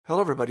Hello,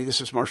 everybody. This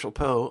is Marshall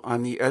Poe.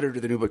 I'm the editor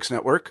of the New Books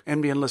Network.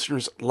 NBN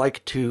listeners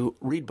like to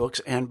read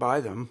books and buy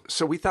them.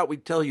 So we thought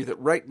we'd tell you that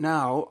right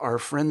now, our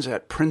friends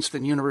at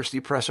Princeton University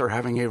Press are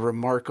having a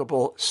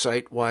remarkable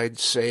site-wide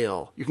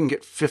sale. You can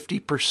get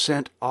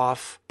 50%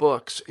 off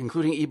books,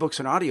 including ebooks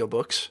and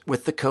audiobooks,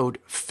 with the code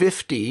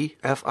 50,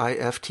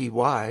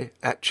 F-I-F-T-Y,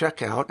 at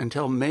checkout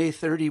until May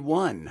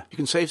 31. You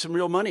can save some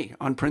real money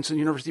on Princeton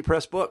University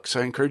Press books.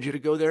 I encourage you to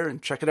go there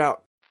and check it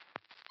out.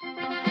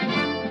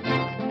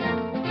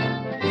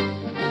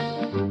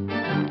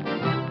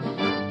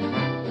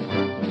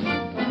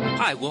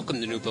 Hi, welcome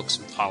to New Books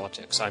in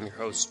Politics. I'm your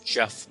host,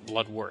 Jeff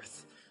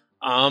Bloodworth.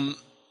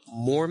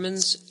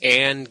 Mormons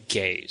and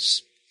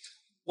gays.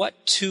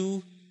 What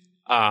two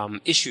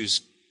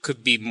issues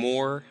could be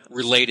more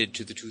related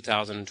to the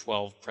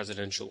 2012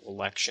 presidential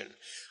election?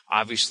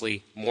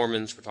 Obviously,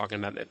 Mormons, we're talking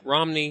about Mitt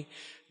Romney,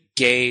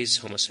 gays,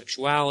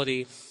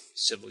 homosexuality,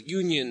 civil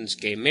unions,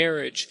 gay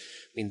marriage.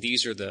 I mean,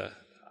 these are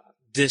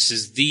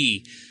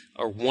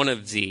one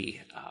of the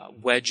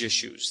wedge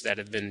issues that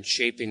have been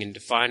shaping and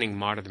defining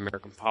modern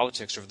American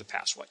politics over the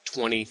past,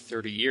 20,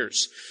 30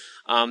 years.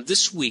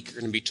 This week,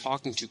 we're going to be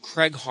talking to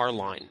Craig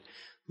Harline,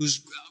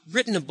 who's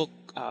written a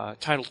book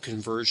titled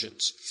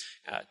Conversions,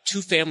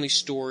 two family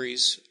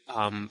stories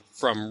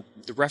from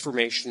the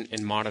Reformation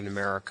and modern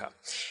America.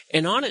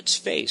 And on its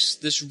face,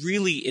 this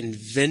really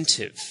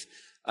inventive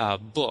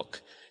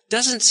book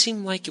doesn't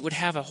seem like it would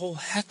have a whole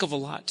heck of a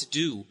lot to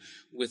do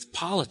with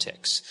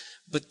politics.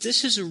 But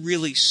this is a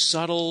really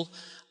subtle,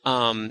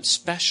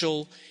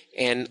 special,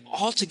 and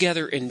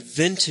altogether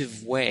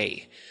inventive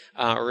way,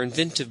 or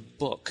inventive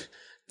book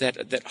that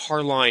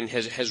Harline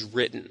has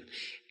written.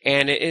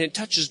 And it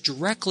touches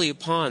directly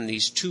upon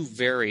these two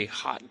very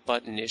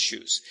hot-button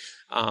issues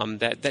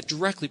that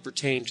directly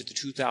pertain to the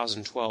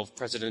 2012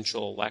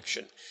 presidential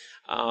election.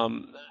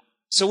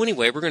 So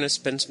anyway, we're going to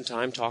spend some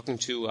time talking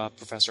to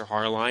Professor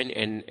Harline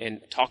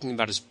and talking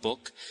about his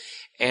book.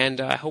 And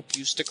I hope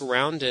you stick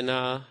around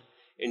and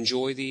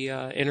enjoy the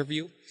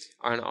interview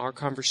on our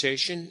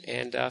conversation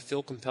and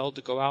feel compelled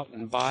to go out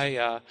and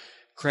buy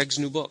Craig's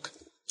new book.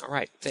 All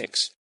right,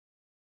 thanks.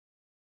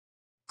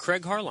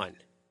 Craig Harline.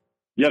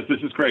 Yes, this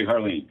is Craig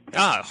Harline.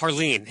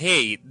 Harline.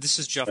 Hey, this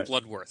is Jeff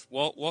Bloodworth.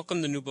 Well,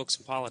 welcome to New Books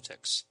in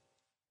Politics.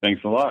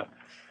 Thanks a lot.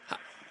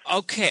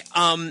 Okay,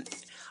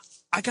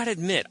 I got to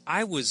admit,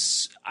 I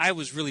was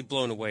really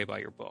blown away by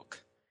your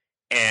book.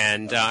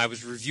 And I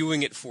was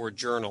reviewing it for a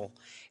journal,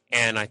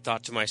 and I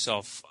thought to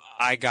myself,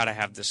 I got to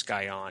have this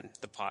guy on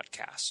the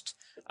podcast.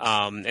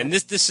 And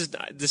this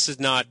is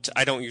not,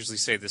 I don't usually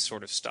say this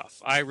sort of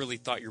stuff. I really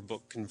thought your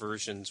book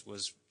Conversions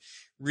was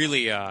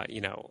really, I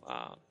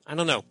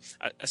don't know,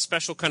 a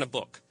special kind of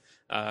book.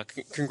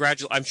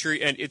 I'm sure,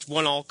 and it's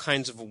won all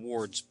kinds of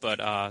awards, but,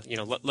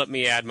 let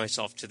me add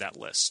myself to that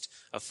list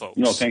of folks.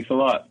 No, thanks a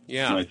lot.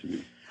 Yeah. Nice of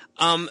you.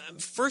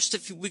 First,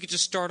 if we could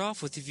just start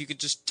off with, if you could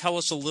just tell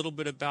us a little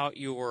bit about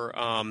your,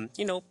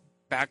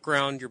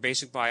 background, your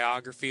basic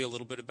biography, a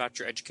little bit about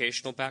your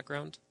educational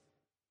background.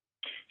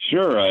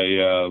 Sure.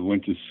 I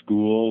went to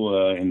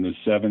school in the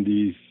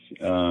 70s,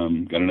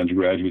 got an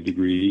undergraduate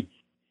degree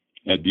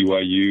at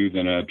BYU,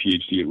 then a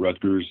PhD at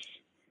Rutgers.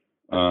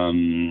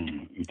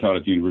 Taught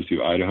at the University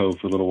of Idaho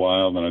for a little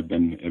while, then I've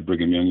been at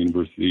Brigham Young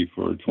University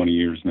for 20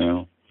 years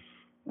now.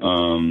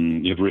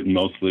 I've written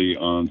mostly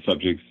on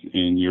subjects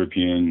in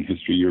European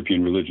history,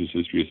 European religious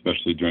history,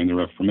 especially during the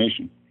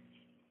Reformation.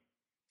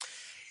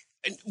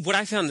 And what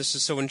I found, this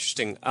is so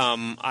interesting.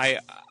 I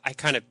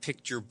kind of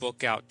picked your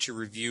book out to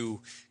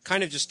review.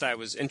 I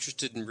was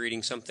interested in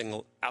reading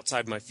something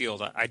outside my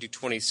field. I do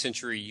 20th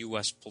century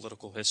U.S.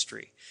 political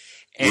history,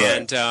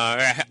 and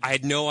I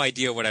had no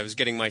idea what I was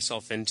getting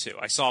myself into.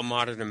 I saw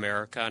modern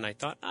America, and I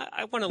thought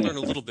I want to learn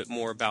a little bit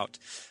more about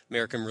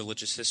American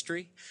religious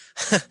history.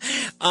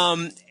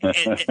 And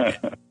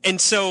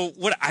so,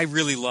 what I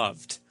really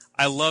loved,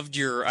 I loved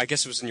I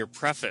guess it was in your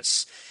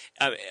preface.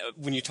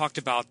 When you talked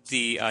about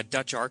the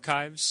Dutch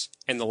archives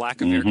and the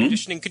lack of air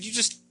conditioning, could you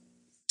just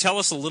tell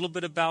us a little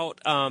bit about,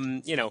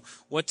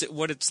 what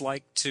it's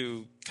like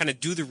to kind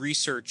of do the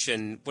research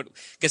and I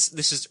guess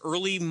this is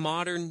early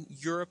modern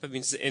Europe. I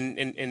mean,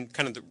 in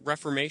kind of the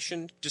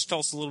Reformation. Just tell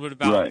us a little bit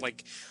about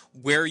like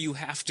where you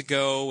have to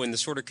go and the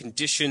sort of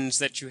conditions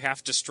that you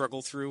have to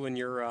struggle through in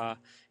your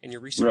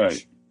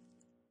research.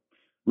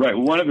 Right.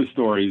 Well, one of the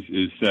stories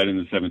is set in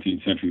the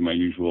 17th century, my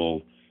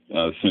usual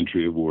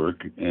century of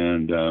work,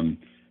 and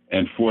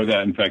for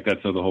that, in fact,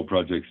 that's how the whole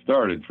project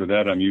started. For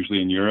that, I'm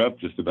usually in Europe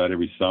just about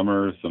every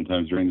summer,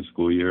 sometimes during the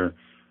school year.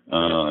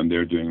 I'm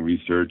there doing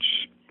research,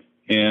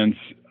 and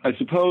I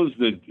suppose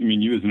that,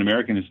 you as an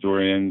American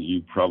historian,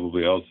 you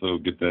probably also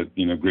get that,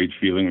 great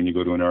feeling when you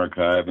go to an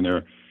archive, and there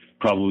are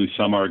probably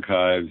some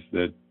archives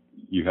that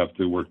you have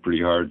to work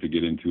pretty hard to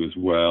get into as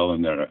well,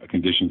 and their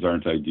conditions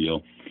aren't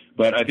ideal.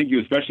 But I think you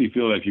especially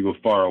feel that if you go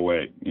far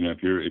away,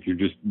 if you're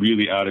just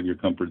really out of your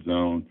comfort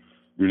zone,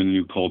 you're in a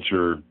new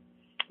culture,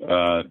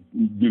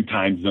 new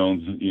time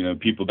zones,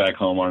 people back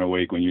home aren't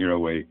awake when you're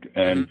awake.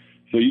 And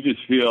so you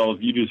just feel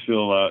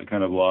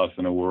kind of lost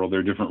in a world. There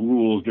are different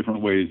rules,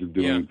 different ways of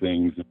doing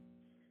things.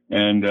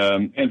 And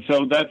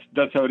so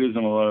that's how it is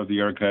in a lot of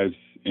the archives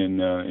in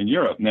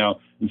Europe. Now,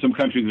 in some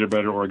countries that are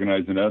better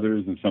organized than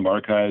others, and some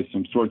archives,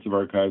 some sorts of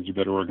archives are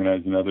better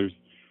organized than others.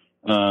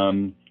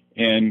 But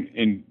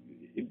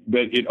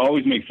it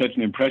always makes such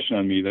an impression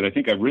on me that I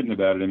think I've written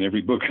about it in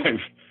every book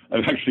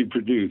I've actually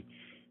produced,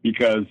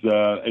 because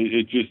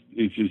it's just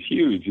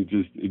huge.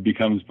 It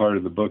becomes part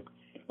of the book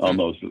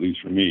almost, at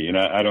least for me. And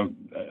I don't.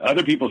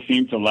 Other people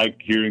seem to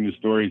like hearing the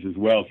stories as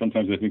well.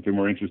 Sometimes I think they're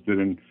more interested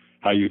in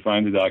how you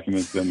find the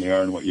documents than they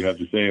are in what you have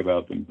to say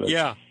about them. But,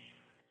 yeah.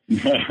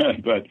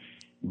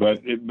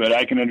 but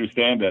I can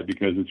understand that,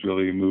 because it's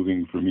really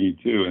moving for me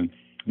too. And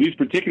these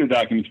particular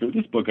documents for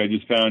this book I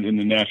just found in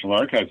the National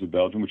Archives of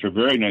Belgium, which are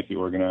very nicely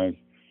organized.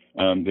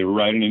 They were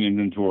right in an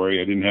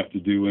inventory. I didn't have to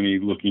do any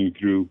looking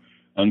through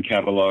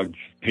uncatalogued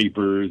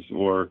papers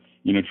or,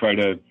 try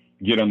to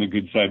get on the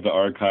good side of the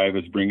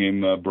archivist, bring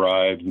in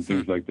bribes and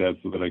things like that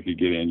so that I could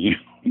get in.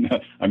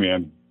 I mean,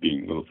 I'm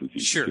being a little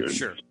facetious here.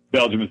 Sure.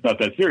 Belgium is not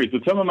that serious,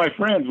 but some of my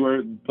friends,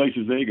 where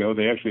places they go,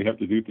 they actually have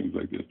to do things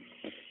like this.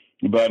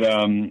 But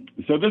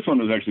so this one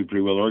was actually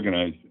pretty well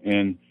organized,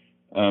 and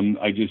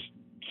I just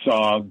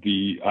saw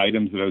the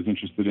items that I was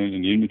interested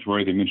in the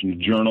inventory. They mentioned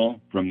a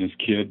journal from this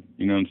kid,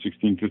 in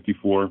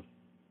 1654,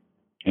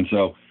 and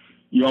so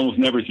you almost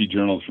never see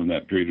journals from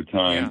that period of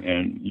time,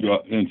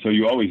 and so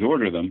you always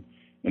order them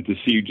and to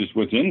see just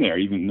what's in there,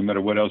 even no matter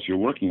what else you're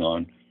working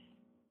on,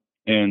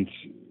 and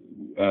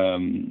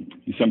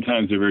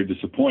sometimes they're very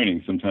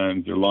disappointing.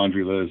 Sometimes they're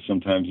laundry lists.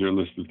 Sometimes they're a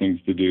list of things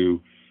to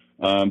do.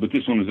 But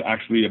this one was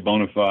actually a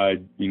bona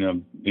fide,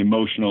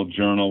 emotional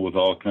journal with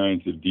all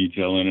kinds of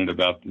detail in it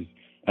about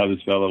how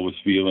this fellow was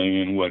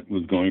feeling and what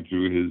was going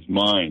through his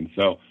mind.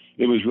 So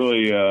it was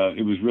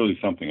really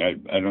something.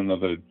 I don't know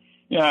that.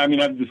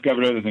 I've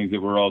discovered other things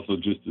that were also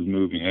just as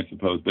moving, I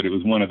suppose. But it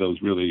was one of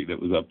those really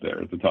that was up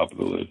there at the top of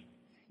the list.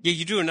 Yeah,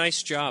 you do a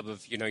nice job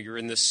of, you're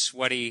in this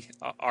sweaty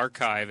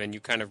archive and you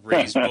kind of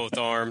raise both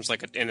arms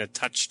like in a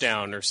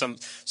touchdown or some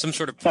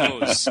sort of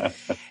pose.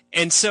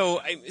 And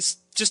so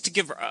just to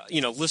give,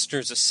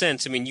 listeners a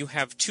sense, you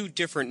have two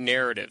different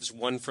narratives,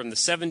 one from the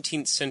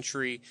 17th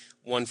century,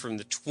 one from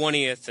the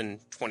 20th and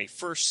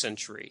 21st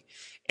century.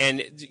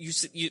 And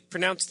you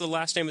pronounce the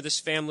last name of this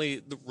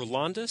family, the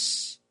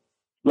Rolandus?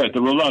 Right, the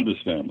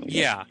Rolandus family.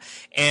 Yeah.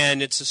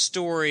 And it's a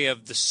story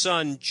of the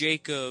son,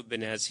 Jacob,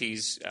 and as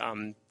he's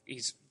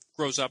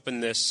grows up in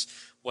this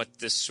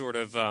sort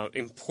of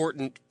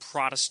important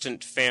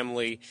Protestant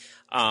family,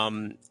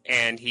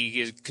 and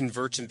he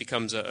converts and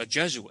becomes a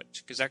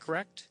Jesuit. Is that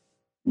correct?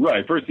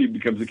 Right. First he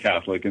becomes a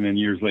Catholic, and then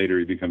years later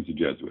he becomes a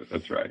Jesuit.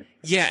 That's right.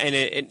 Yeah,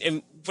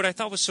 and what I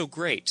thought was so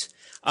great,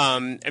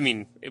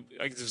 it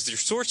was your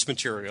source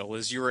material,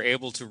 is you were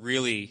able to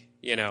really,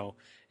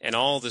 and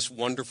all this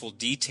wonderful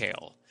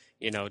detail,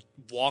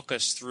 walk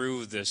us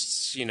through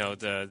this,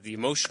 the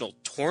emotional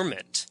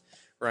torment,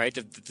 right,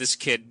 that this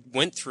kid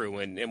went through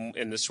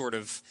and the sort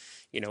of,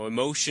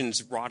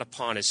 emotions wrought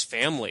upon his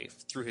family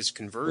through his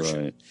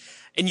conversion. Right.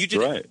 And you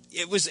did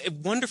it was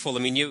wonderful.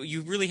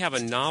 You really have a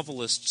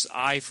novelist's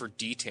eye for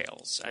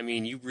details.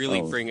 You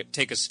really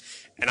take us,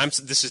 and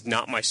this is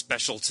not my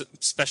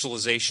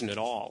specialization at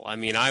all.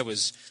 I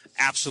was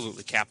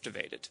absolutely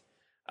captivated.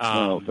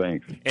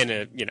 Thanks. In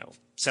a,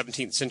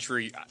 17th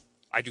century,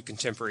 I do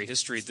contemporary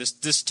history.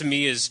 This to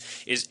me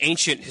is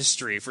ancient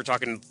history if we're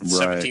talking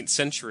 17th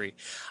century.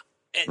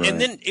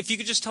 And then if you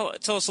could just tell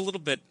us a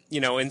little bit,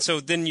 and so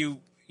then you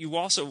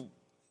also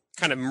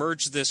kind of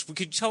merged this. Could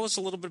you tell us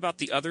a little bit about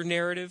the other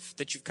narrative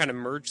that you've kind of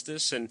merged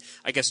this and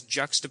I guess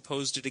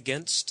juxtaposed it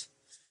against?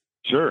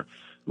 Sure.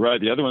 Right.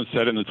 The other one's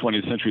set in the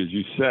 20th century, as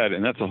you said,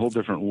 and that's a whole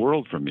different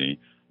world for me.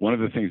 One of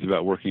the things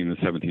about working in the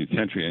 17th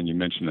century, and you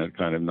mentioned that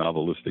kind of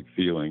novelistic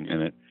feeling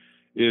in it,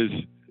 is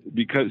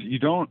because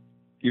you're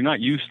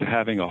not used to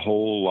having a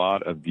whole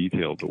lot of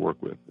detail to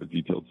work with, of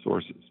detailed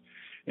sources.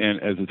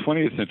 And as a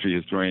 20th century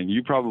historian,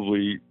 you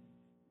probably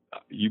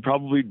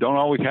don't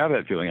always have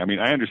that feeling.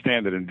 I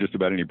understand that in just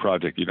about any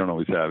project, you don't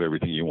always have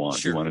everything you want.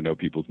 Sure. You want to know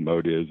people's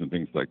motives and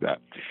things like that.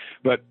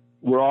 But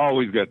we've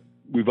always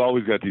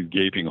got these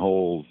gaping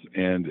holes,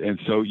 and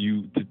so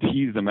to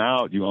tease them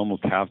out, you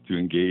almost have to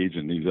engage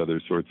in these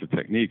other sorts of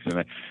techniques.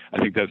 And I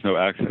think that's no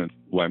accident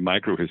why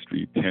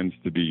microhistory tends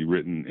to be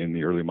written in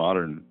the early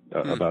modern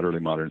about early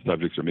modern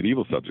subjects or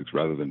medieval subjects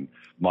rather than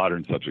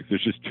modern subjects.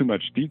 There's just too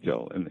much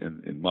detail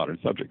in modern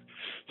subjects.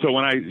 So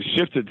when I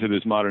shifted to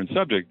this modern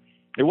subject,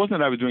 it wasn't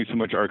that I was doing so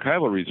much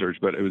archival research,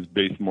 but it was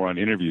based more on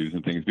interviews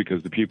and things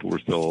because the people were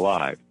still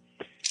alive.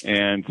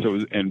 And so,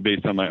 and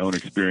based on my own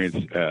experience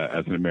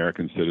as an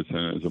American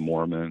citizen, as a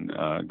Mormon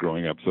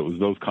growing up, so it was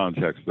those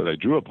contexts that I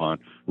drew upon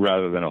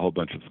rather than a whole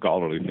bunch of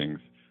scholarly things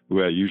the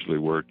way I usually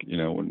work,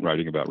 when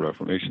writing about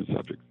Reformation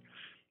subjects.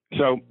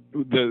 So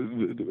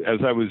as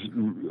I was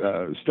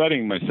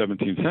studying my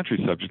 17th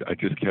century subject, I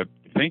just kept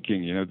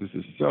thinking, this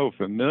is so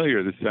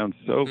familiar. This sounds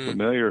so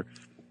familiar.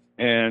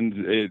 And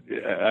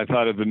I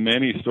thought of the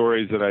many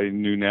stories that I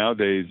knew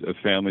nowadays of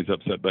families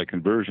upset by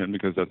conversion,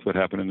 because that's what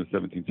happened in the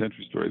 17th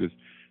century story.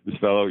 this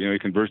fellow, he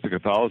converts to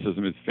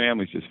Catholicism. His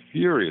family's just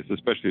furious,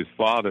 especially his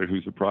father,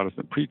 who's a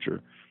Protestant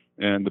preacher.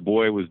 And the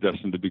boy was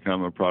destined to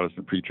become a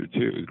Protestant preacher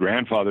too. His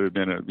grandfather had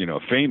been a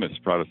famous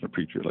Protestant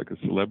preacher, like a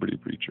celebrity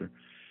preacher.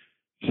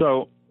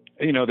 So,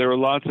 there were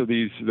lots of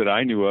these that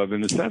I knew of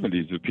in the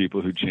 70s of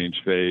people who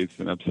changed faiths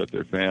and upset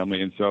their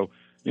family. And so,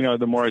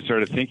 the more I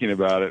started thinking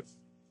about it,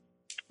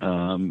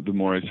 the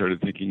more I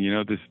started thinking,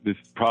 this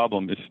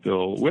problem is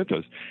still with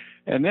us.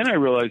 And then I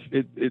realized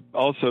it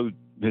also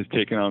has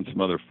taken on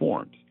some other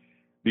forms,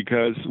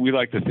 because we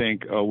like to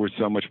think, we're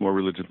so much more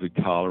religiously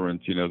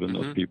tolerant, than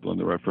those people in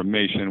the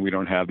Reformation. We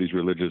don't have these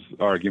religious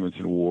arguments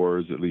and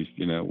wars, at least,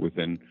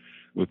 within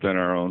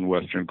our own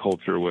Western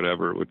culture or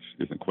whatever, which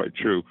isn't quite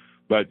true.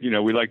 But,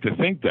 we like to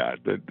think that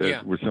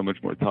we're so much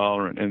more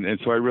tolerant. And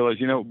so I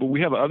realized, but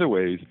we have other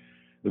ways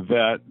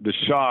that the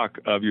shock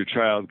of your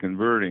child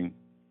converting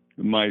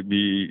might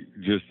be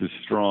just as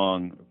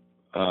strong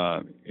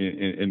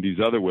in these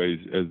other ways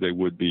as they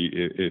would be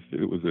if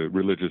it was a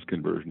religious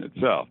conversion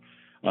itself.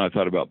 I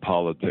thought about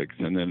politics,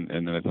 and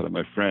then I thought of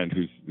my friend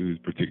whose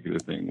particular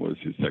thing was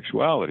his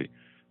sexuality,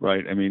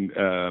 right? I mean,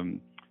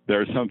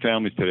 there are some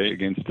families today,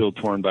 again, still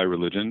torn by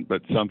religion,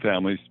 but some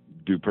families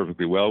do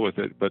perfectly well with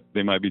it, but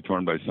they might be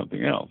torn by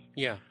something else.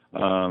 Yeah.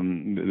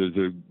 There's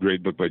a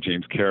great book by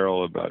James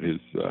Carroll about his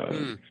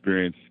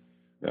experience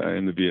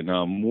in the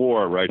Vietnam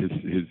War, right?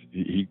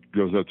 He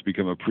goes up to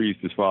become a priest.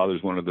 His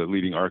father's one of the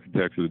leading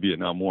architects of the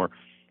Vietnam War,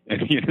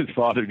 and he and his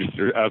father just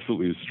are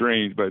absolutely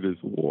estranged by this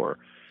war.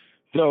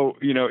 So,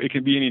 it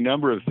can be any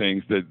number of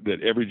things that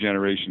every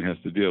generation has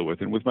to deal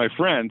with. And with my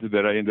friend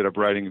that I ended up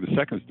writing the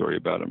second story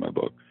about in my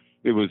book,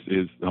 it was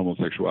his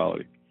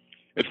homosexuality.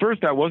 At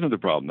first, that wasn't the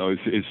problem, though.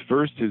 His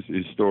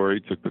story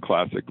took the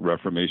classic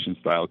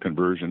Reformation-style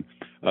conversion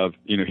of,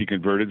 he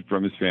converted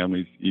from his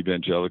family's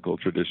evangelical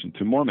tradition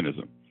to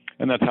Mormonism.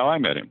 And that's how I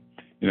met him.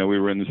 We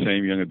were in the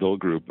same young adult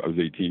group. I was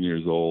 18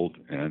 years old,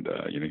 and,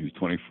 he was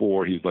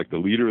 24. He's like the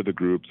leader of the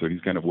group, so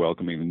he's kind of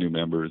welcoming the new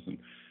members. And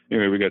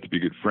anyway, we got to be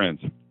good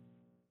friends.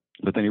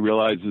 But then he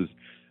realizes,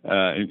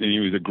 and he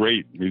was a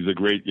great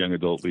young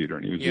adult leader,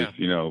 and he was just,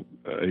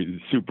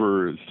 he's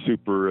super,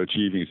 super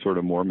achieving sort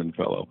of Mormon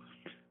fellow.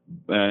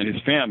 And his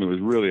family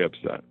was really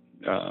upset.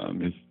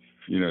 His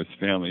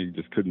family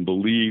just couldn't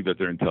believe that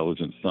their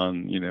intelligent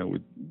son,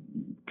 would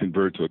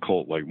convert to a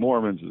cult like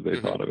Mormons, as they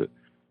thought of it.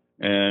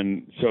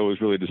 And so it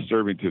was really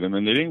disturbing to them.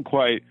 And they didn't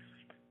quite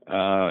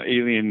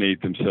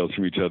alienate themselves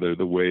from each other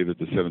the way that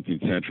the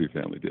 17th century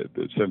family did.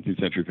 The 17th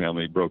century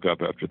family broke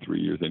up after 3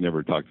 years. They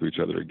never talked to each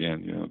other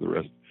again. The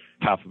rest,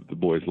 half of the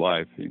boy's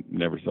life, he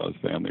never saw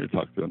his family or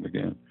talked to them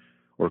again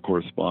or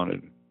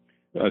corresponded.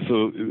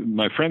 So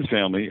my friend's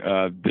family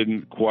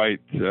didn't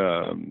quite,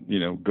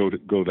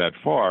 go that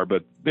far,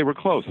 but they were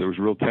close. There was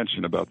real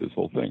tension about this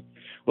whole thing.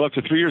 Well,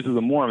 after 3 years as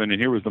a Mormon,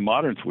 and here was the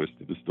modern twist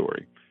of the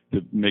story,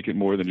 to make it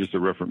more than just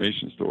a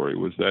Reformation story,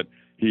 was that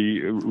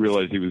he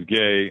realized he was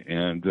gay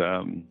and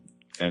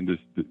this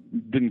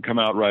didn't come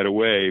out right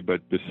away,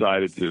 but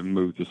decided to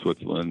move to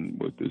Switzerland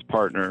with his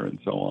partner and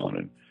so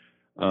on.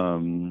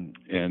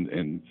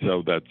 And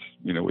so that's,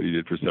 what he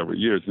did for several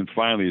years. And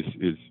finally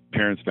his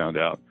parents found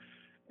out.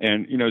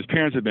 And, his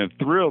parents had been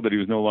thrilled that he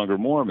was no longer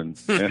Mormon,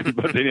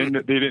 but they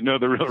didn't know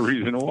the real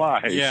reason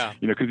why. Yeah.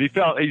 Because he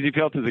felt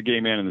as a gay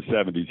man in the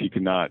 70s, he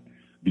could not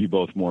be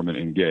both Mormon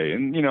and gay.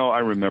 And, I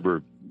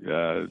remember,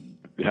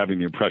 having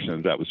the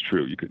impression that was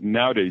true.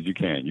 Nowadays you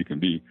can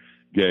be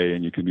gay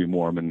and you can be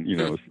Mormon,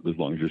 as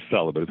long as you're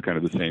celibate. It's kind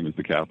of the same as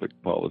the Catholic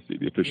policy,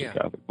 the official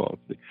Catholic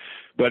policy.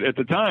 But at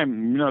the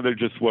time, there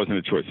just wasn't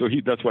a choice. So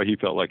that's why he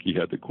felt like he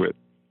had to quit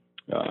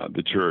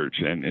the church,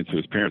 and so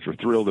his parents were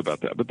thrilled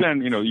about that. But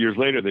then, years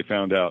later, they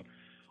found out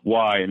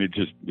why, and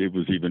it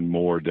was even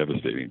more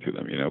devastating to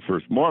them.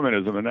 First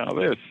Mormonism, and now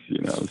this.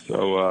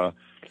 So,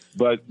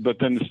 but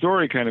then the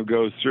story kind of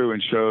goes through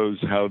and shows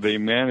how they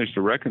managed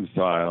to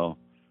reconcile,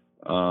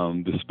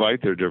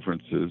 despite their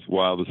differences,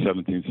 while the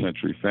 17th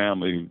century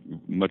family,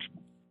 much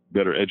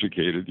better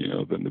educated,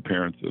 than the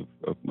parents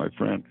of my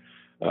friend,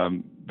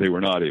 they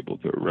were not able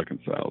to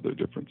reconcile their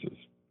differences.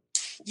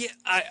 Yeah,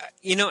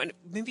 and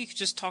maybe you could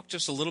just talk to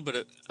us a little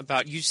bit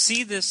about, you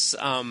see this,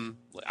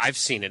 I've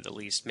seen it at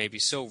least, maybe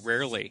so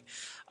rarely,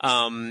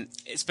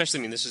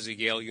 especially, this is a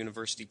Yale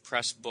University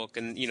Press book,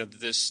 and,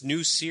 this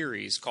new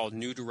series called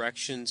New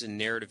Directions in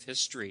Narrative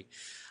History.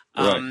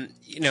 Right.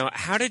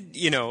 How did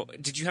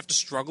you have to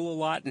struggle a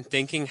lot in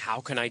thinking, how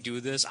can I do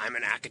this? I'm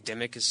an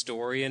academic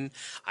historian.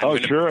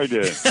 Sure I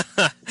did.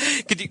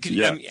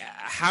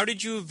 How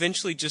did you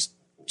eventually just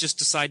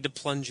decide to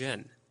plunge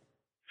in?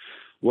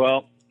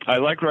 Well, I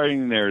like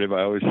writing the narrative.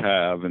 I always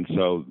have, and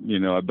so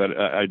I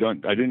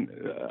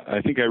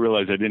think I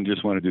realized I didn't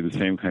just want to do the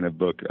same kind of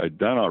book I'd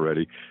done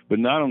already. But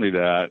not only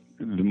that,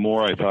 the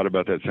more I thought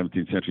about that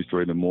 17th century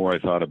story, the more I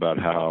thought about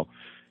how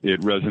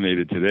it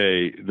resonated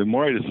today. The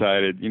more I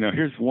decided,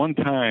 here's one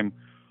time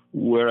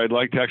where I'd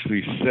like to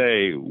actually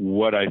say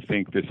what I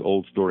think this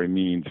old story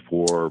means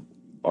for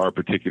our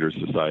particular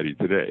society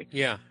today.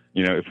 Yeah.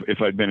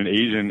 If I'd been an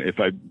Asian, if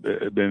I'd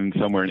been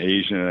somewhere in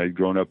Asia and I'd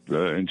grown up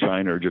in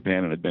China or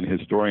Japan and I'd been a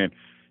historian,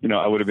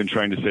 I would have been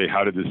trying to say,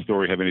 how did this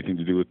story have anything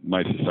to do with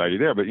my society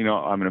there? But,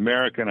 I'm an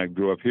American. I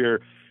grew up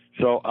here.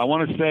 So I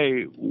want to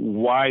say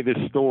why this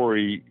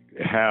story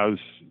has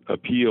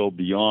appeal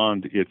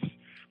beyond its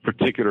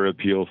particular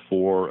appeal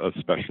for a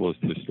specialist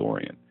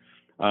historian.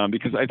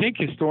 Because I think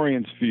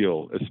historians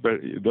feel,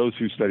 especially those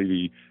who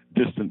study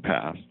the distant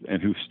past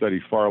and who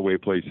study faraway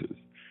places,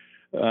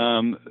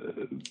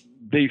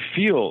 they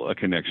feel a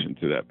connection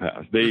to that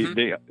past.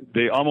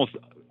 They almost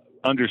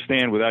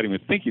understand without even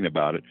thinking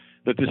about it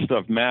that this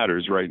stuff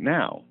matters right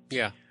now.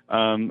 Yeah.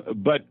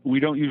 But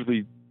we don't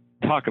usually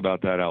talk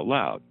about that out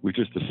loud. We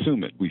just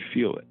assume it. We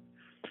feel it.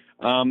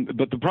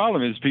 But the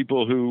problem is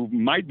people who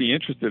might be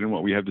interested in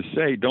what we have to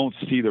say don't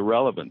see the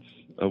relevance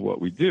of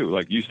what we do.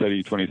 Like you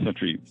study 20th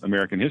century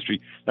American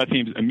history, that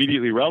seems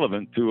immediately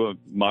relevant to a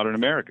modern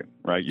American,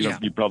 right?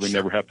 You probably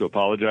never have to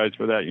apologize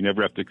for that. You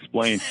never have to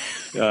explain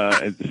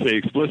and say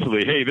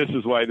explicitly, hey, this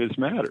is why this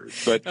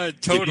matters.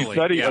 But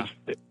totally,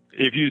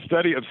 if you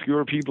study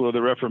obscure people of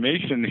the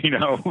Reformation,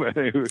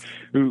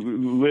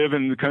 who live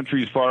in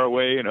countries far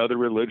away and other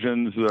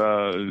religions,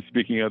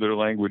 speaking other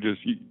languages,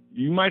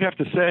 you might have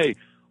to say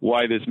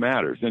why this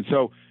matters. And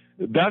so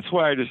that's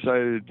why I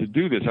decided to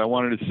do this. I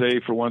wanted to say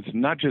for once,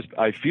 not just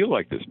I feel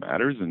like this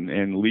matters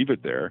and leave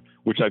it there,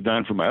 which I've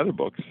done for my other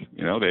books.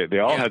 They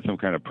all had some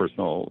kind of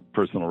personal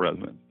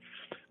resonance.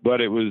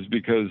 But it was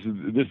because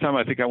this time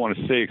I think I want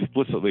to say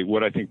explicitly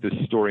what I think this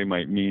story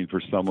might mean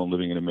for someone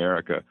living in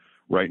America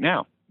right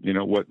now.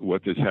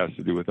 What this has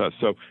to do with us.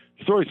 So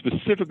the story is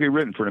specifically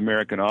written for an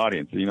American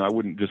audience. I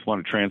wouldn't just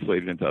want to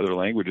translate it into other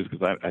languages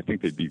because I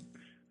think they'd be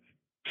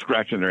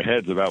scratching their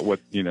heads about what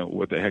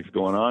the heck's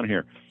going on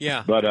here.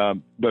 Yeah. But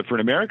for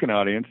an American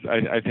audience,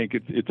 I think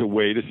it's a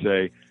way to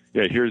say,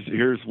 yeah,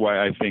 here's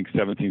why I think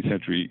 17th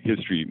century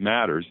history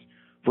matters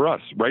for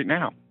us right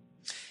now.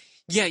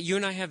 Yeah, you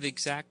and I have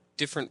exact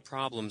different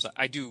problems.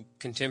 I do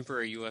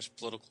contemporary U.S.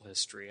 political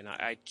history, and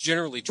I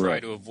generally try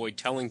to avoid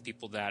telling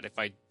people that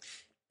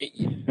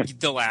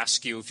they'll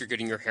ask you if you're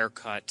getting your hair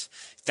cut,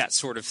 that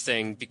sort of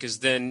thing, because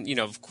then,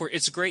 of course,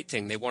 it's a great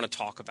thing. They want to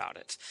talk about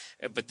it.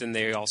 But then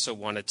they also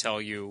want to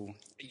tell you,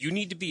 you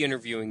need to be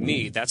interviewing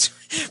me.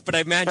 But I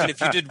imagine if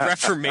you did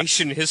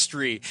Reformation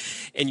history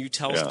and you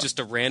tell just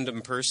a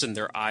random person,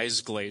 their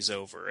eyes glaze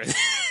over.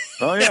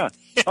 Oh, yeah.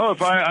 Oh,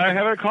 if I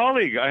have a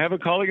colleague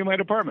in my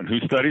department who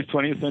studies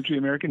 20th century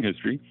American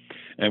history.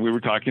 And we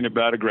were talking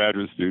about a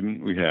graduate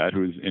student we had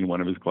who was in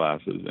one of his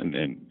classes,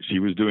 and she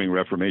was doing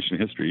Reformation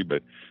history,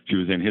 but she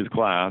was in his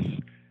class,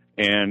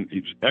 and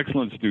he's an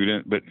excellent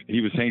student, but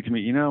he was saying to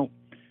me,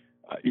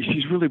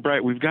 she's really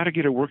bright. We've got to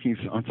get her working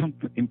on some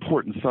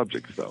important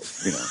subjects, though,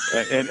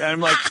 And I'm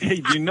like,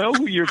 hey, do you know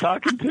who you're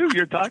talking to?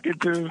 You're talking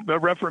to the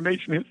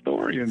Reformation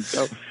historian.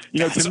 So,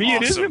 to me,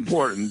 it is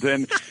important.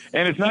 And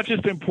it's not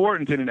just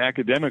important in an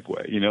academic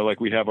way. Like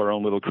we have our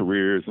own little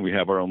careers and we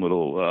have our own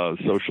little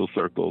social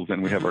circles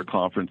and we have our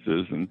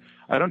conferences. And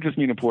I don't just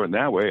mean important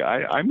that way.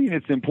 I mean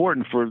it's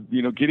important for,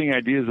 getting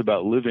ideas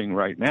about living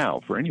right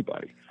now for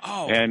anybody.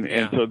 Oh, and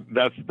so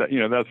that's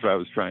what I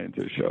was trying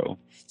to show.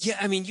 Yeah,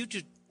 I mean, you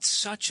did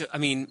I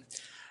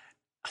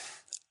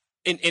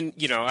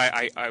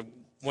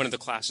one of the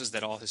classes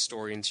that all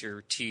historians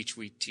here teach,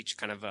 we teach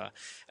kind of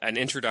an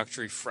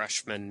introductory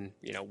freshman,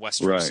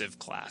 Western Civ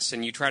class,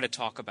 and you try to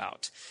talk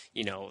about,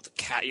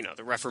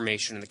 the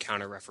Reformation and the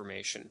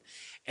Counter-Reformation.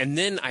 And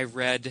then I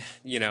read,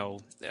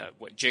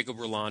 what Jacob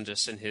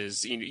Rolandus and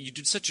his, you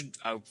did such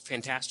a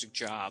fantastic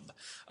job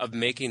of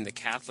making the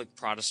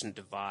Catholic-Protestant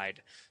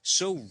divide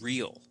so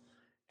real.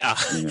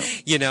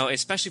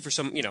 Especially for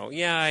some,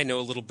 I know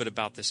a little bit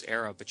about this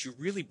era, but you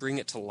really bring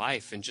it to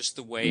life and just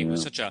the way it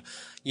was such a,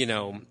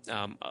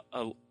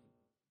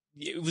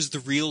 it was the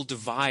real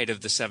divide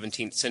of the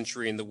 17th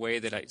century in the way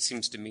that it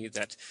seems to me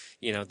that,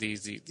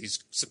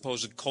 these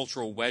supposed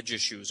cultural wedge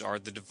issues are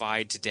the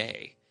divide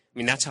today. I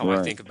mean, that's how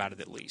I think about it,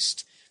 at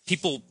least.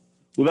 People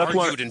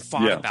argued and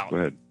fought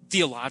about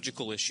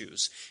theological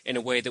issues in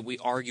a way that we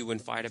argue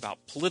and fight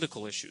about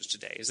political issues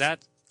today. Is that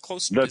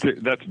close to That's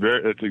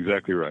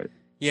exactly right.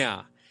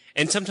 Yeah.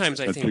 And sometimes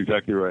I think that's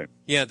exactly right.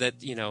 Yeah,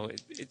 that,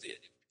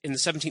 in the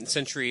 17th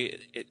century,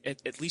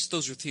 at least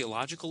those are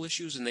theological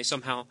issues, and they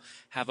somehow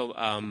have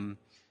a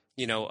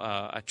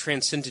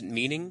transcendent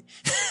meaning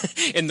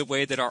in the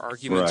way that our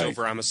arguments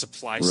over I'm a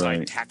supply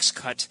side tax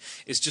cut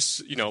is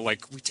just,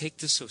 like we take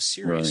this so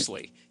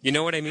seriously. You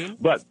know what I mean?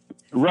 But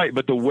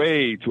the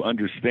way to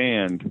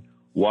understand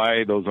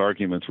why those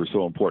arguments were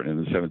so important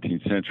in the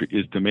 17th century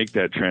is to make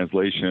that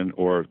translation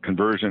or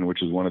conversion,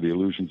 which is one of the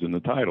allusions in the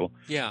title.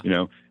 Yeah.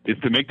 Is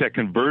to make that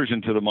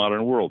conversion to the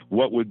modern world.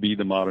 What would be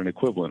the modern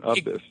equivalent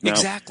of this? Now,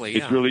 exactly.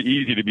 It's really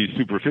easy to be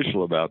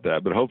superficial about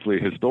that, but hopefully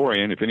a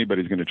historian, if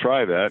anybody's going to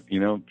try that,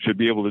 should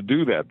be able to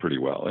do that pretty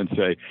well and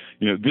say,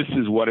 this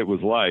is what it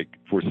was like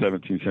for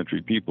 17th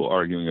century people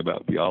arguing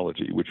about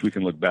theology, which we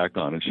can look back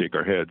on and shake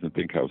our heads and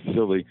think how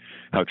silly,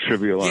 how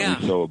trivial,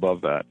 and so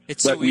above that.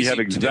 But we have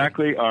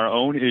exactly our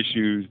own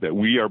issues that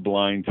we are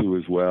blind to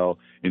as well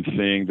in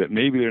saying that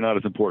maybe they're not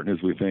as important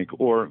as we think,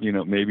 or,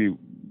 maybe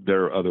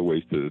there are other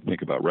ways to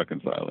think about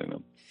reconciling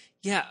them.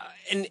 Yeah,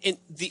 and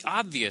the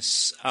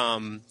obvious,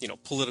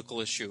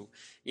 political issue,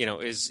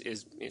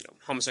 is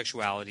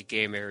homosexuality,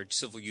 gay marriage,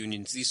 civil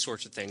unions, these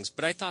sorts of things.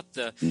 But I thought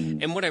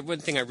and one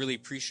thing I really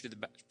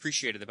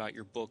appreciated about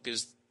your book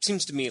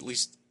seems to me at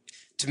least,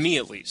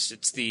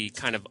 it's the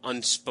kind of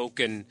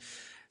unspoken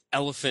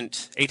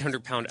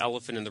 800-pound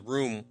elephant in the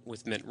room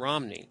with Mitt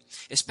Romney,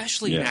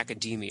 especially in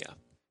academia.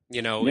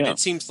 And it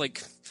seems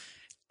like,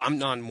 I'm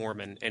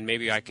non-Mormon, and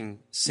maybe I can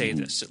say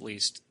this at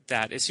least,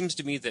 that it seems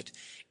to me that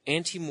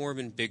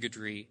anti-Mormon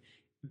bigotry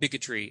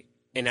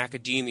in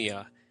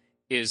academia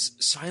is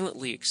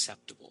silently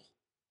acceptable.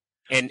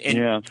 And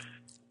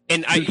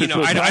I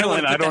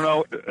don't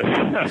know.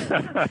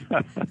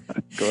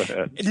 Go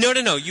ahead.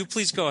 No. You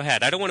please go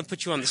ahead. I don't want to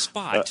put you on the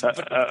spot.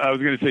 I was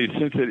going to say,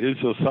 since it is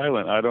so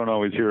silent, I don't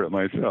always hear it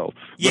myself.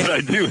 Yeah. But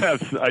I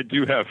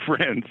do have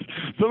friends.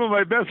 Some of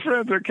my best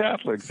friends are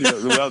Catholics.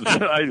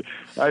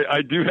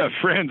 I do have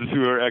friends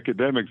who are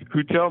academics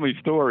who tell me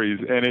stories,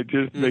 and it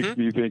just makes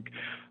me think,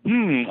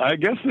 I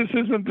guess this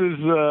isn't as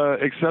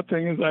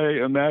accepting as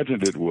I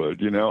imagined it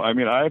would. I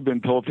mean, I've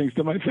been told things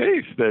to my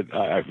face that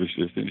I was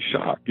just in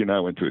shock. I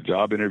went to a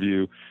job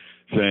interview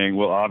saying,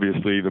 well,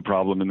 obviously the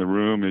problem in the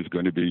room is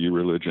going to be your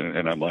religion.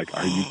 And I'm like,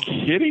 are you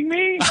kidding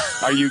me?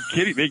 Are you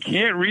kidding? They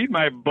can't read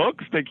my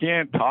books. They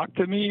can't talk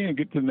to me and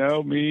get to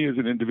know me as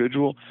an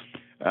individual.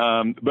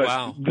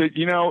 Wow. But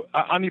you know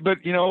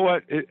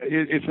what?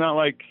 It's not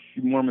like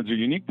Mormons are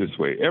unique this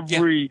way.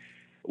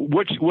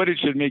 What it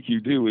should make you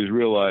do is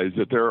realize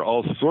that there are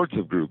all sorts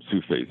of groups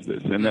who face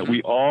this, and that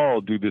we all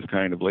do this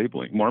kind of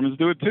labeling. Mormons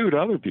do it too to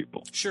other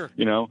people. Sure.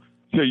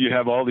 So you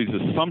have all these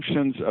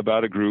assumptions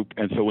about a group,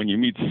 and so when you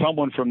meet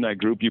someone from that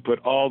group, you put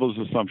all those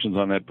assumptions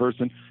on that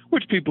person,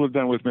 which people have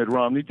done with Mitt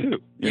Romney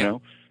too. You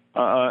know.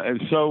 And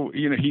so,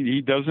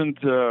 he doesn't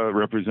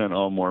represent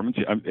all Mormons.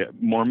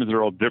 Mormons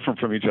are all different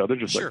from each other,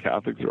 just like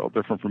Catholics are all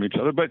different from each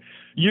other. But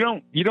you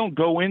don't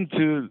go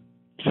into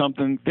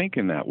something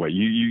thinking that way.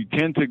 You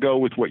tend to go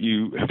with what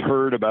you have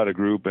heard about a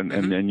group, and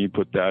then you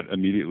put that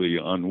immediately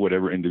on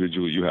whatever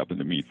individual you happen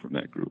to meet from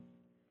that group.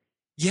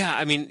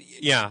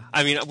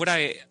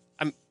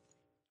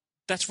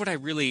 That's what I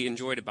really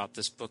enjoyed about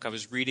this book. I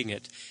was reading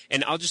it,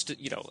 and I'll just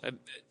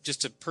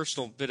a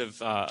personal bit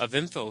of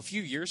info. A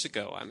few years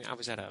ago, I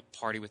was at a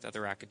party with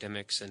other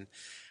academics, and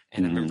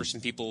I remember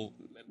some people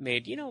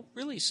made,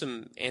 really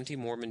some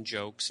anti-Mormon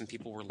jokes, and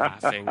people were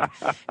laughing.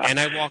 And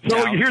I walked out.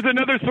 So here's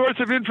another source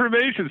of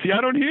information. See,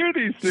 I don't hear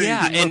these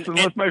things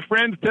unless my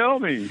friends tell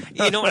me.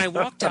 And I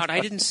walked out.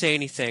 I didn't say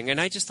anything, and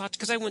I just thought,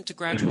 because I went to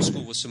graduate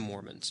school with some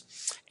Mormons,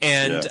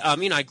 and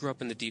I grew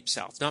up in the Deep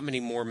South. Not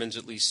many Mormons,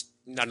 at least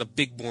not a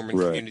big Mormon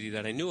community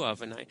that I knew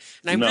of, I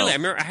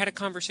remember I had a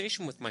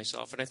conversation with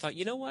myself, and I thought,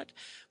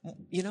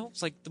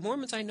 it's like the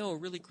Mormons I know are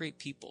really great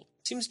people.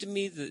 It seems to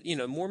me that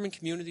Mormon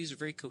communities are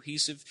very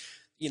cohesive.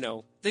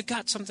 They've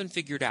got something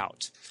figured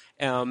out.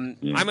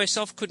 I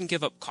myself couldn't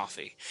give up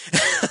coffee,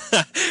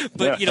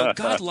 but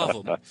God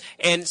love them.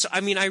 And so,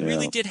 I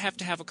really did have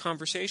to have a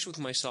conversation with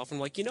myself, and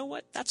like,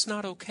 that's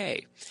not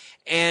okay.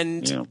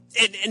 And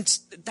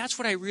that's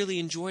what I really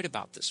enjoyed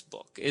about this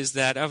book, is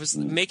that I was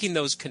making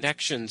those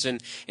connections,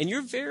 and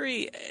you're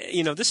very,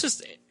 this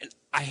is,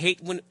 I hate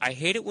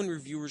it when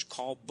reviewers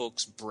call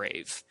books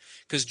brave,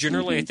 because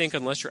generally I think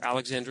unless you're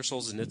Alexander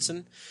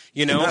Solzhenitsyn,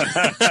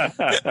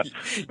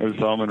 or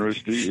Salman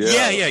Rushdie,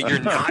 you're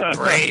not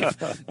brave.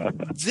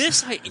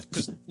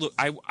 Because look,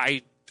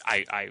 I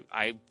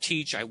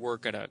teach. I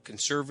work at a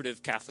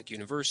conservative Catholic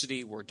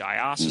university. We're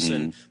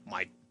diocesan.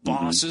 My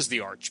boss is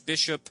the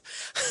Archbishop.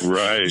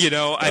 Right.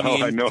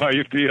 I know how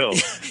you feel.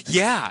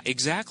 Yeah,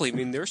 exactly.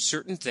 There are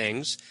certain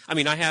things.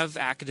 I have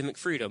academic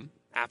freedom.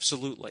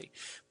 Absolutely.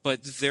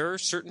 But there are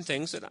certain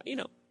things that,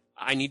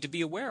 I need to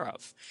be aware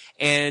of.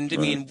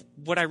 And,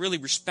 what I really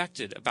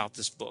respected about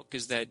this book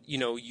is that,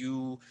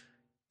 you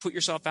put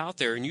yourself out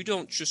there, and you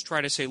don't just try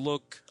to say,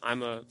 look,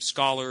 I'm a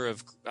scholar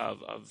of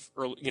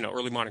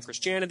early modern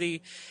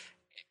Christianity,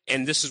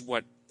 and this is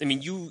what,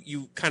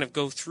 you kind of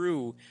go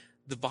through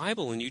the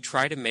Bible, and you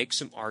try to make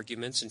some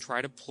arguments and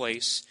try to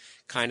place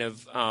kind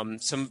of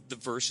some of the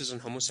verses on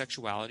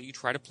homosexuality. You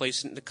try to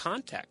place it into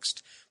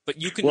context. But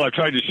you can. Well, I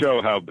tried to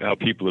show how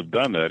people have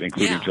done that,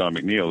 including John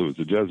McNeil, who was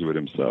a Jesuit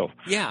himself.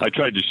 Yeah. I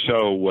tried to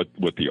show what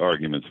the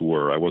arguments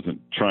were. I wasn't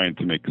trying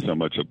to make so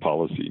much a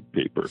policy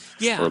paper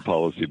or a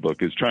policy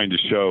book. It's trying to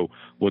show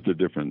what the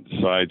different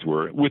sides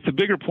were, with the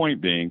bigger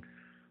point being,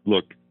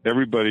 look,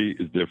 everybody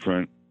is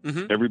different.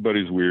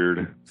 Everybody's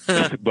weird,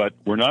 but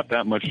we're not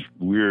that much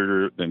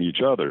weirder than each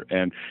other.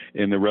 And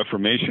in the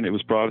Reformation, it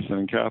was Protestant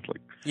and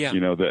Catholic. Yeah.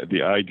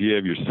 The idea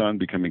of your son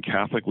becoming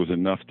Catholic was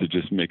enough to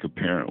just make a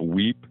parent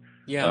weep.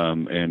 Yeah.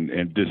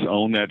 And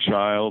disown that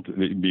child,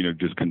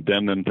 just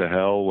condemn them to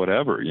hell,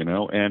 whatever,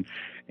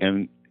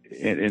 and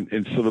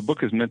so the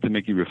book is meant to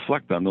make you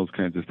reflect on those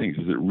kinds of things.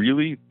 Is it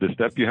really the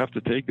step you have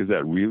to take? Is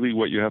that really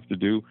what you have to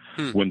do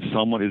when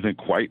someone isn't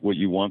quite what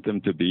you want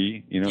them to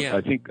be?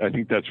 I think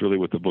that's really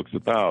what the book's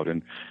about.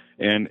 And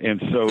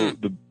so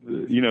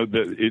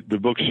the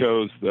book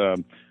shows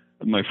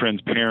my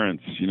friends'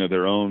 parents,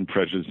 their own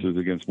prejudices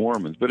against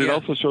Mormons, but it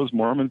also shows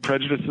Mormon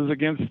prejudices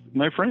against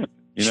my friend,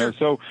 Sure.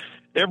 So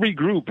every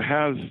group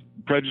has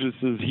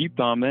prejudices heaped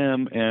on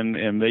them,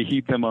 and they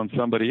heap them on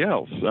somebody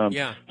else.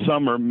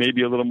 Some are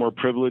maybe a little more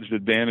privileged,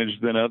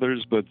 advantaged than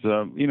others, but,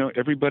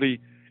 everybody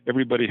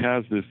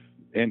has this.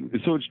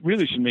 And so it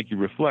really should make you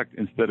reflect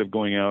instead of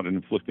going out and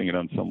inflicting it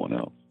on someone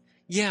else.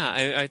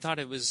 Yeah, I thought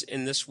it was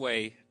in this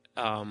way,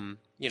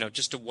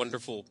 just a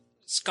wonderful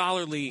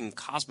scholarly and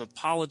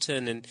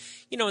cosmopolitan and,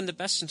 in the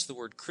best sense of the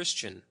word,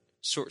 Christian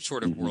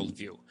sort of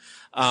worldview.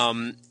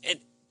 And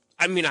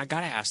I mean, I got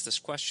to ask this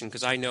question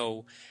because I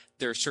know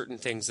there are certain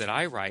things that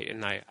I write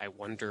and I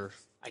wonder,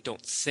 I'm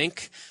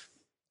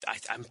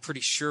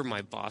pretty sure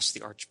my boss,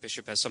 the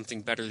Archbishop, has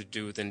something better to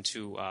do than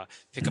to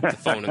pick up the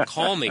phone and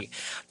call me.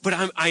 But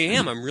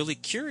I'm really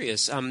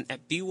curious.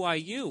 At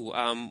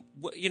BYU,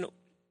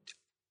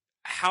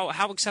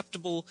 how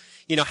acceptable,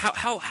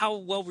 how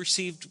well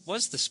received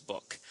was this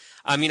book?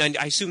 I mean,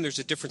 I assume there's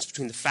a difference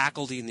between the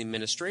faculty and the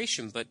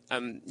administration, but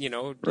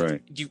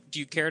right. Do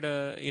you care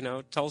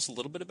to tell us a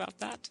little bit about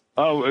that?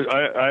 Oh,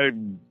 I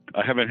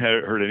haven't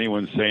heard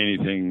anyone say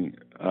anything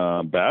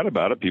bad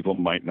about it. People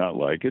might not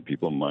like it.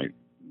 People might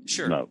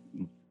not,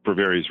 for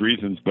various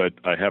reasons, but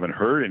I haven't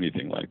heard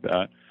anything like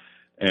that.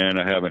 And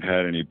I haven't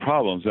had any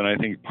problems. And I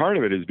think part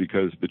of it is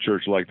because the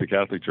church, like the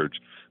Catholic Church,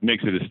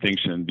 makes a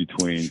distinction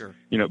between,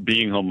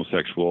 being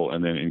homosexual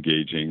and then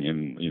engaging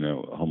in,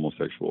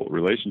 homosexual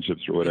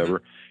relationships or whatever.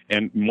 Mm-hmm.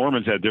 And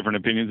Mormons had different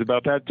opinions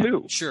about that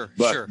too.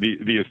 But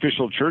the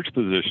official church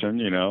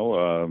position,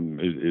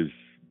 is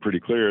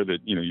pretty clear that,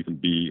 you can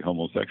be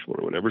homosexual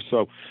or whatever.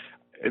 So,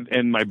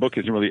 and my book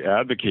isn't really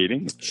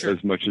advocating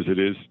as much as it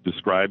is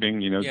describing,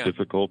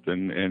 difficult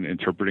and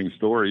interpreting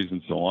stories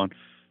and so on.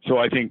 So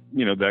I think,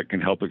 that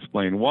can help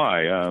explain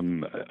why.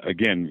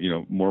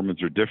 Again,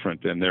 Mormons are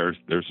different, and there's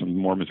some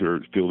Mormons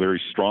who feel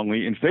very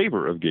strongly in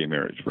favor of gay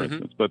marriage, for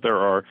instance. But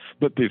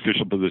but the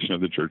official position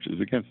of the church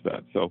is against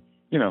that. So,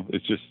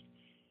 it's just,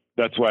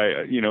 that's why,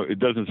 it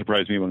doesn't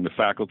surprise me among the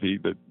faculty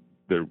that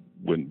there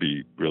wouldn't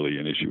be really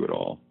an issue at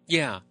all.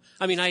 Yeah.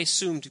 I mean, I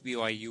assumed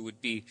BYU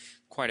would be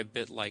quite a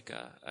bit like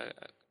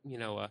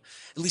at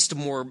least a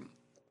more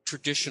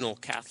traditional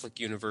Catholic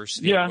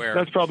university. Yeah, where,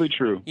 that's probably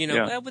true.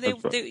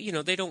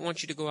 They don't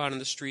want you to go out in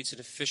the streets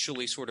and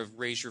officially sort of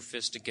raise your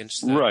fist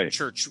against the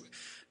church,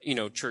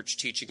 church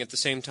teaching. At the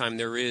same time,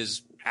 there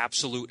is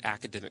absolute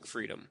academic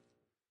freedom.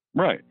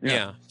 Right.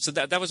 Yeah. So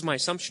that was my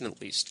assumption,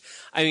 at least.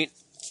 I mean,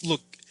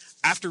 look,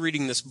 after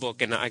reading this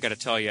book, and I got to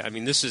tell you, I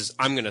mean,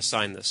 I'm going to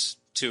assign this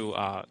to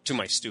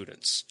my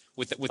students.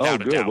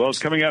 Without a doubt. Well, it's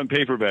coming out in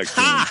paperback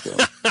soon. So.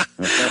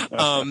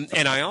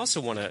 And I also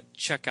want to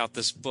check out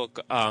this book,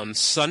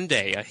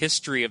 Sunday, A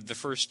History of the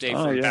First Day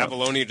from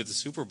Babylonia to the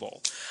Super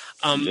Bowl.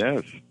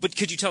 Yes. But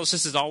could you tell us,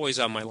 this is always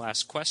on my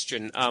last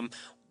question,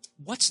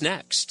 what's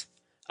next?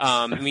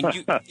 I mean,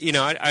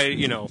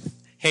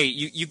 hey,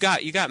 you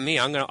got me.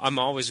 I'm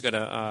always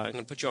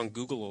gonna put you on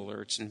Google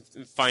alerts and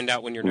find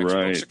out when your next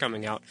books are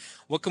coming out.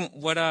 What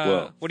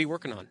are you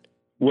working on?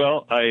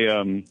 Well,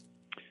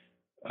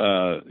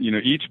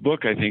 each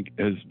book, I think,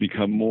 has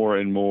become more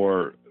and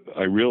more,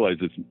 I realize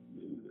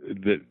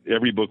that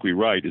every book we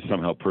write is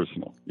somehow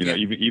personal.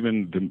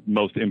 Even the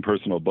most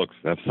impersonal books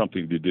have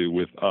something to do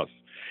with us.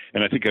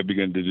 And I think I've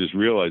begun to just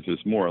realize this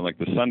more. Like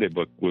the Sunday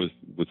book was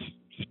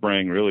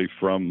sprang really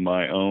from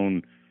my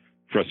own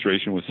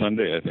frustration with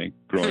Sunday, I think,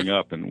 growing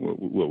up and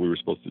what we were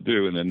supposed to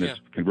do. And then this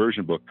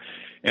conversion book.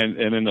 And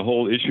then the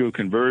whole issue of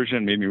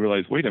conversion made me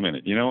realize, wait a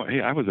minute,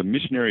 hey, I was a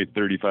missionary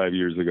 35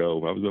 years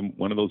ago. I was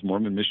one of those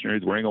Mormon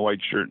missionaries wearing a white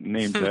shirt and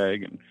name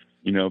tag and,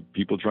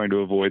 people trying to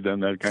avoid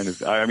them, that kind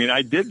of, I mean,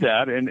 I did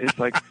that. And it's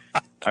like,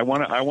 I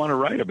want to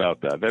write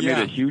about that. That made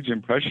a huge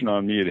impression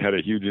on me. It had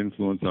a huge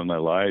influence on my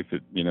life.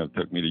 It,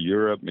 took me to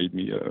Europe, made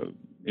me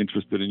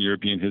interested in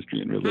European history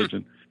and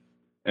religion.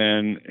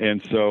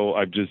 And so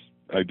I just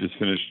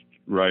finished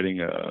writing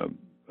a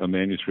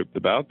manuscript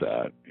about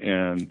that,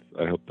 and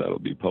I hope that'll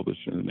be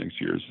published in the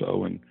next year or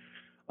so. And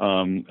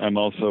I'm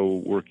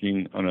also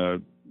working on a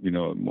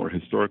more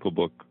historical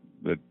book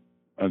that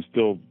I'm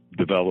still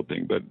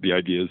developing, but the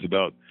idea is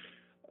about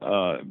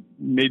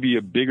maybe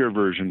a bigger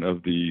version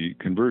of the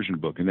conversion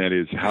book, and that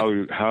is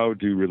how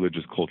do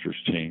religious cultures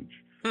change?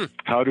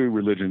 How do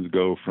religions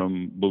go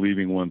from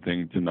believing one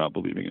thing to not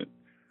believing it?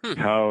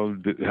 Or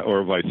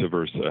vice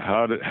versa?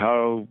 How does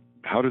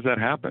that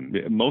happen?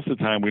 Most of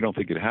the time, we don't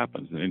think it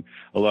happens. And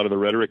a lot of the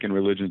rhetoric in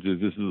religions is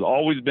this has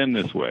always been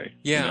this way.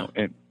 Yeah.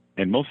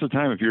 And most of the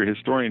time, if you're a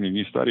historian and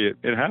you study it,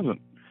 it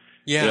hasn't.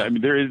 Yeah. I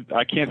mean,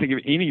 I can't think of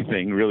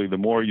anything really, the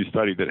more you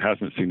study, that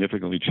hasn't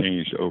significantly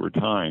changed over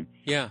time.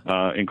 Yeah.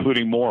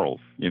 Including morals.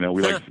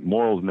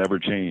 Morals never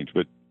change,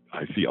 but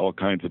I see all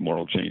kinds of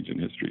moral change in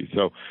history.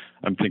 So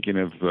I'm thinking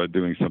of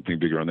doing something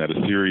bigger on that,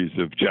 a series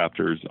of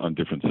chapters on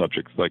different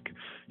subjects, like,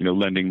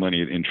 lending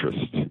money at interest,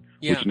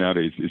 which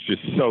nowadays is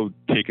just so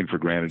taken for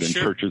granted, and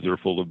churches are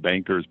full of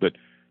bankers. But,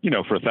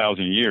 for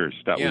 1,000 years,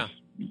 that was,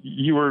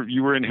 you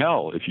were in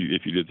hell if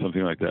you did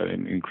something like that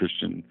in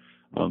Christian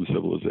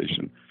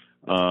civilization.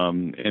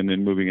 and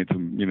then moving into,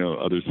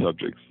 other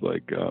subjects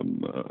like,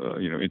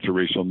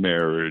 interracial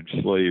marriage,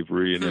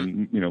 slavery, and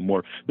then,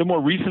 the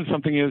more recent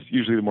something is,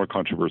 usually the more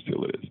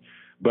controversial it is.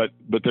 But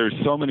there's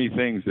so many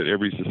things that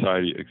every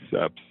society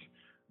accepts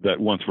that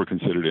once were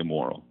considered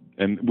immoral,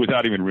 and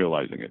without even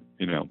realizing it,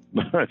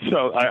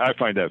 So I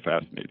find that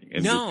fascinating.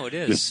 And it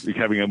is. Just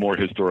having a more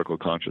historical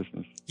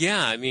consciousness.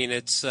 Yeah, I mean,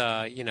 it's,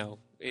 a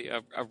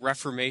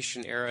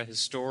Reformation era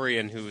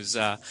historian who's,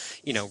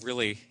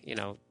 really,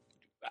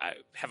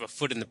 have a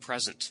foot in the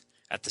present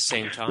at the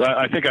same time. Well,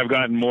 I think I've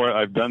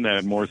done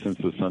that more since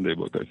the Sunday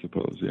book, I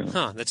suppose, yeah.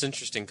 Huh, that's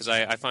interesting, because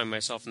I find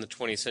myself in the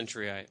 20th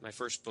century. My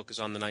first book is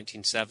on the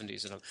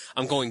 1970s, and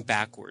I'm going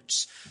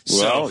backwards.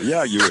 Well,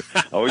 yeah, you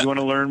always want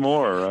to learn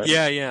more, right?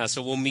 Yeah,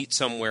 so we'll meet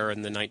somewhere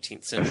in the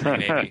 19th century,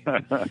 maybe.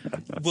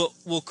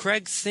 Well,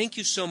 Craig, thank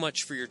you so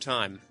much for your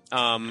time.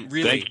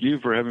 Really, thank you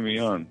for having me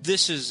on.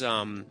 This is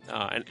an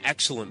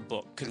excellent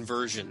book,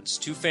 Conversions,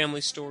 2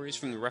 Family Stories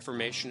from the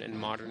Reformation and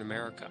Modern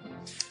America.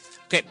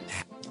 Okay,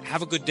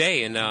 have a good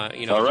day, and All right,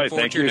 look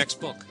forward to your next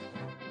book.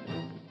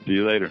 See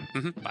you later.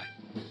 Mm-hmm. Bye.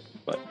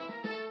 Bye.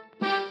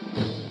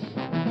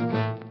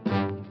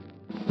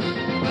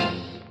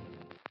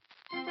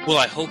 Well,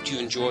 I hope you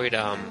enjoyed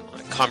a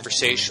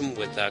conversation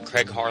with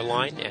Craig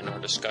Harline and our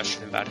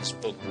discussion about his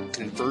book,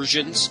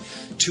 Conversions,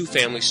 2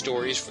 Family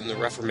Stories from the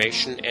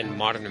Reformation and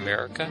Modern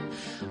America.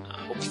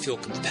 I hope you feel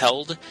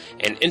compelled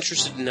and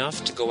interested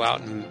enough to go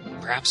out and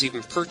perhaps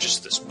even purchase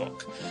this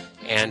book.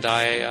 And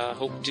I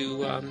hope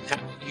to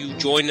have you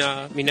join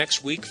me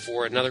next week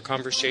for another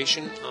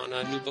conversation on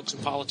New Books in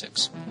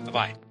Politics.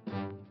 Bye-bye.